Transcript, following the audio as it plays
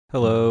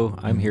Hello,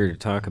 I'm here to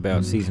talk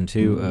about Season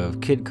 2 of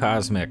Kid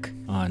Cosmic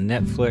on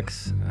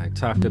Netflix.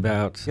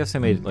 I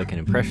made like an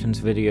impressions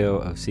video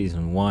of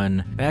Season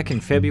 1 back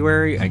in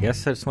February. I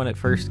guess that's when it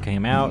first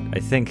came out. I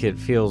think it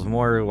feels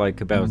more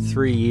like about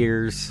 3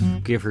 years,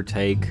 give or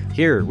take.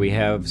 Here we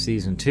have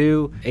Season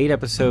 2, 8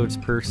 episodes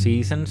per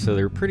season, so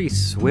they're pretty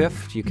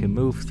swift. You can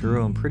move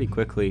through them pretty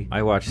quickly.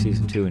 I watched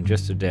Season 2 in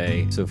just a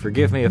day, so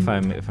forgive me if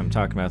I'm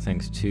talking about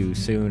things too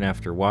soon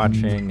after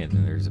watching, and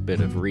there's a bit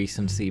of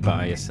recency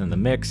bias in the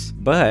mix.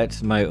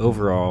 But my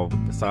overall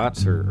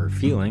thoughts or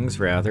feelings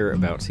rather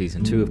about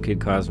Season 2 of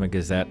Kid Cosmic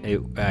is that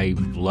I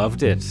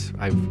loved it.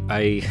 I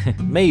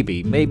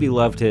maybe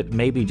loved it,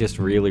 maybe just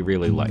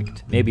really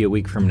liked. Maybe a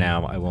week from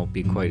now I won't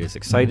be quite as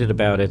excited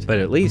about it, but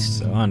at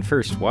least on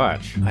first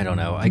watch, I don't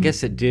know. I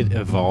guess it did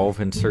evolve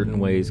in certain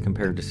ways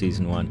compared to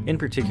Season 1. In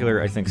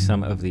particular, I think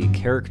some of the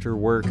character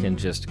work and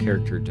just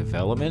character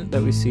development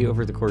that we see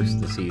over the course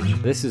of the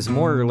season. This is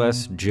more or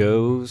less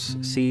Jo's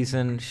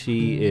season.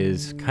 She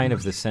is kind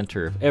of the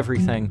center of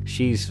everything.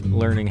 She's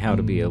learning how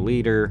to be a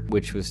leader,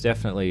 which was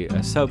definitely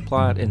a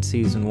subplot in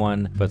Season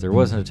 1, but there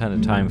wasn't a ton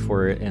of time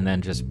for it, and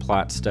then just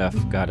plot stuff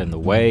got in the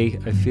way,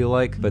 I feel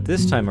like. But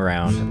this time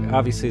around,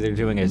 obviously they're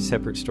doing a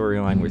separate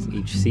storyline with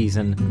each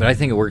season, but I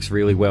think it works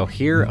really well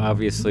here.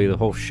 Obviously, the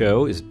whole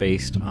show is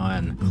based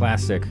on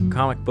classic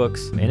comic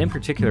books, and in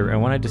particular, I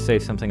wanted to say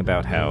something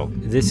about how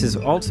this is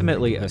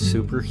ultimately a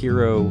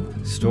superhero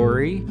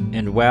story,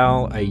 and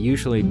while I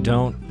usually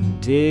don't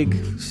dig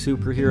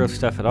superhero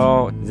stuff at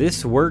all,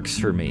 this works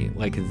for me.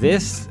 Like,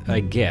 this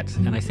I get,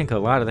 and I think a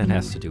lot of that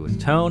has to do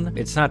with tone.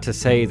 It's not to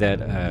say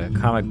that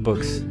comic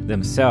books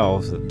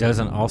themselves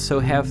doesn't also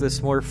have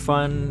this more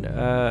fun,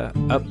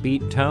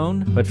 upbeat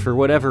tone, but for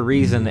whatever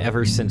reason,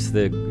 ever since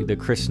the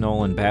Chris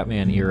Nolan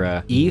Batman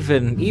era,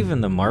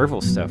 even the Marvel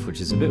stuff,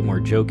 which is a bit more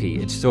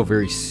jokey, it's still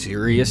very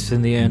serious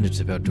in the end. It's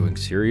about doing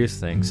serious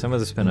things. Some of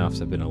the spin-offs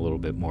have been a little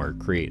bit more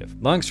creative.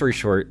 Long story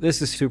short,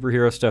 this is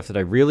superhero stuff that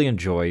I really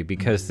enjoy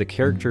because the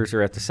characters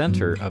are at the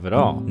center of it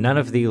all. None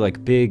of the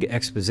like big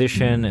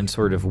exposition and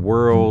sort of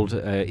world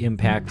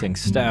impacting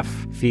stuff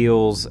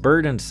feels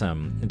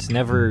burdensome. It's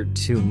never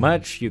too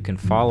much. You can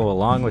follow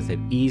along with it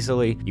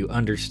easily. You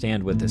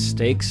understand what the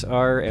stakes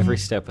are every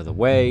step of the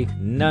way.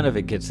 None of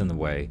it gets in the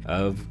way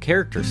of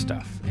character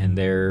stuff and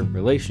their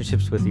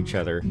relationships with each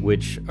other,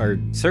 which are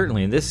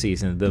certainly in this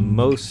season the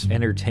most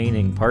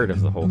entertaining part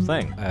of the whole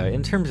thing.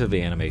 In terms of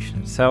the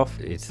animation itself,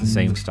 it's the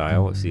same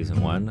style as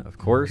Season 1, of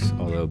course,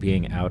 although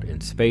being out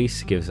in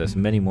space gives us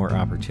many more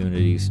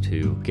opportunities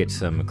to get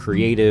some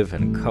creative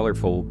and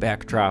colorful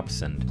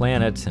backdrops and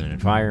planets and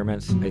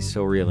environments. I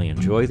still really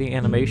enjoy the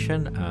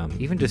animation.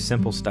 Even just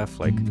simple stuff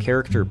like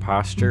character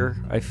posture,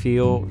 I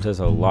feel, does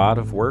a lot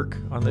of work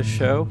on this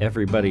show.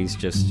 Everybody's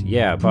just,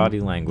 body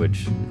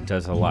language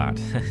does a lot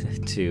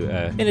to,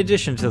 in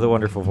addition to the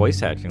wonderful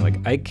voice acting.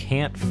 Like, I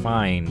can't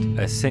find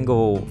a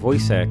single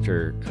voice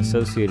actor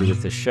associated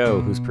with this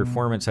show whose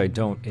performance I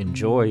don't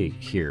enjoy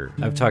here.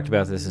 I've talked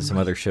about this in some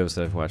other shows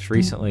that I've watched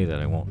recently that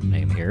I won't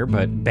name here,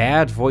 but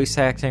bad voice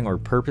acting or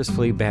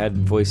purposefully bad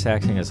voice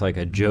acting is like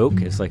a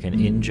joke, is like an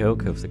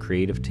in-joke of the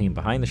creative team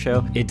behind the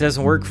show. It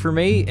doesn't work for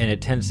me, and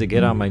it tends to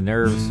get on my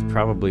nerves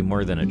probably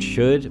more than it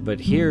should, but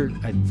here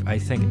I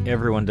think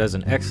everyone does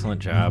an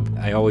excellent job.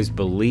 I always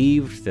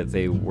believed that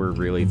they were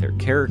really their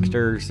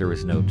characters. There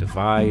was no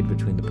divide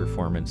between the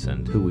performance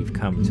and who we've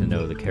come to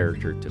know the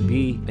character to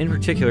be. In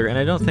particular, and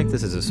I don't think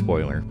this is a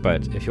spoiler,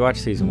 but if you watch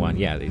Season 1,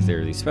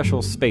 there are these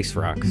special space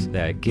rocks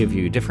that give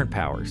you different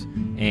powers,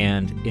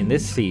 and in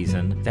this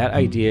season, that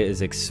idea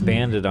is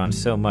expanded on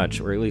so much,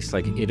 or at least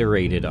like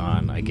iterated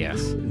on, I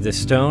guess. The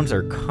stones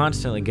are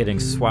constantly getting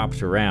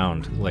swapped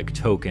around like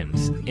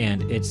tokens,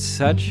 and it's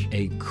such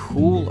a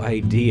cool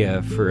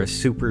idea for a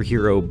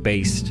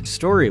superhero-based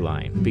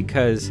storyline,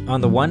 because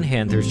on the one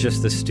hand, there's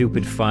just the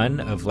stupid fun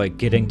of like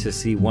getting to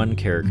see one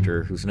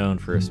character who's known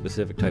for a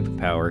specific type of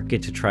power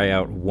get to try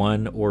out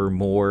one or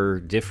more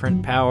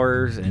different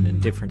powers and in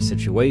different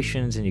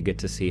situations, and you get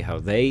to see how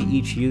they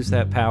each use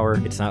that power.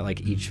 It's not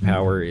like each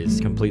power is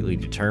completely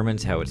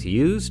determines how it's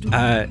used.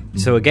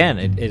 So again,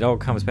 it all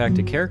comes back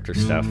to character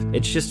stuff.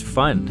 It's just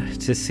fun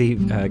to see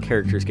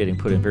characters getting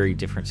put in very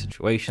different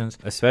situations,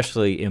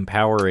 especially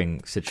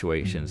empowering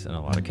situations in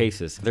a lot of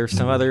cases. There's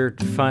some other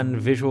fun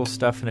visual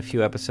stuff in a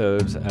few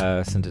episodes,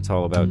 since it's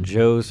all about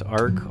Jo's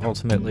arc,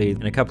 ultimately.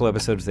 In a couple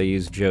episodes, they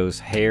use Jo's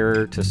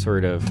hair to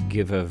sort of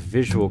give a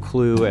visual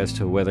clue as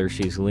to whether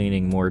she's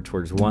leaning more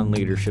towards one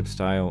leadership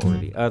style or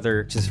the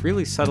other. Just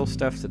really subtle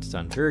stuff that's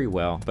done very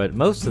well, but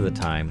most of the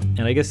time,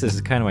 and I guess this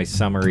is kind of my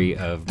summary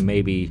of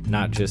maybe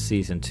not just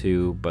Season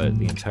 2, but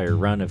the entire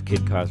run of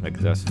Kid Cosmic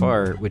thus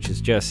far, which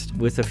is just,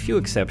 with a few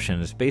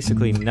exceptions,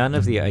 basically none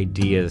of the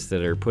ideas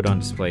that are put on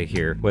display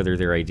here, whether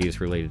they're ideas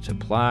related to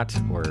plot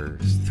or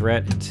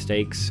threat and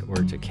stakes or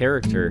to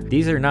character,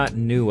 these are not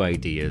new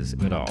ideas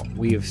at all.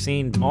 We have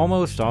seen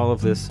almost all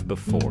of this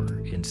before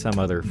in some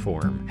other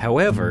form.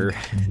 However,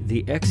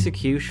 the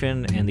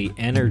execution and the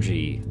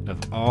energy of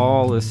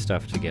all this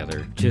stuff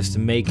together just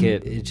makes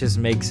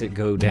it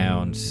go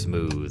down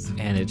smooth,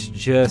 and it's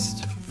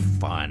just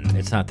fun.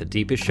 It's not the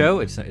deepest show.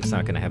 It's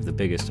not going to have the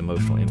biggest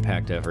emotional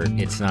impact ever.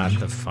 It's not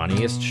the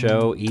funniest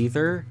show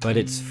either, but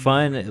it's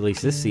fun, at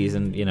least this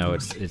season. You know,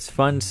 it's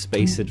fun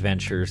space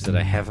adventures that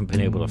I haven't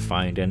been able to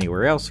find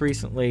anywhere else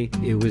recently.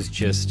 It was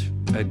just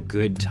a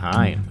good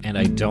time, and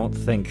I don't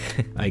think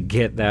I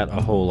get that a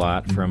whole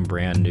lot from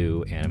brand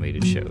new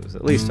animated shows,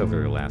 at least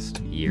over the last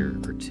year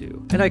or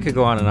two. And I could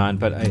go on,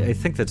 but I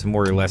think that's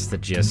more or less the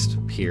gist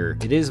here.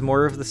 It is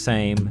more of the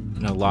same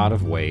in a lot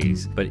of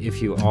ways, but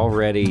if you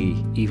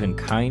already even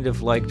kind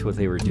of liked what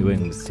they were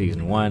doing with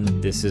season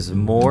 1, this is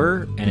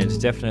more, and it's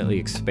definitely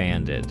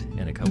expanded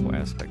in a couple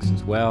aspects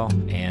as well,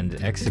 and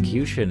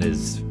execution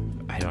is,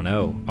 I don't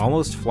know,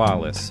 almost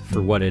flawless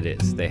for what it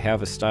is. They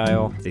have a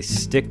style, they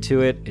stick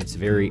to it, it's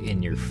very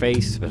in your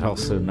face, but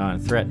also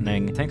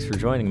non-threatening. Thanks for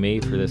joining me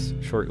for this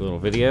short little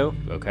video.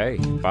 Okay,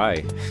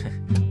 bye.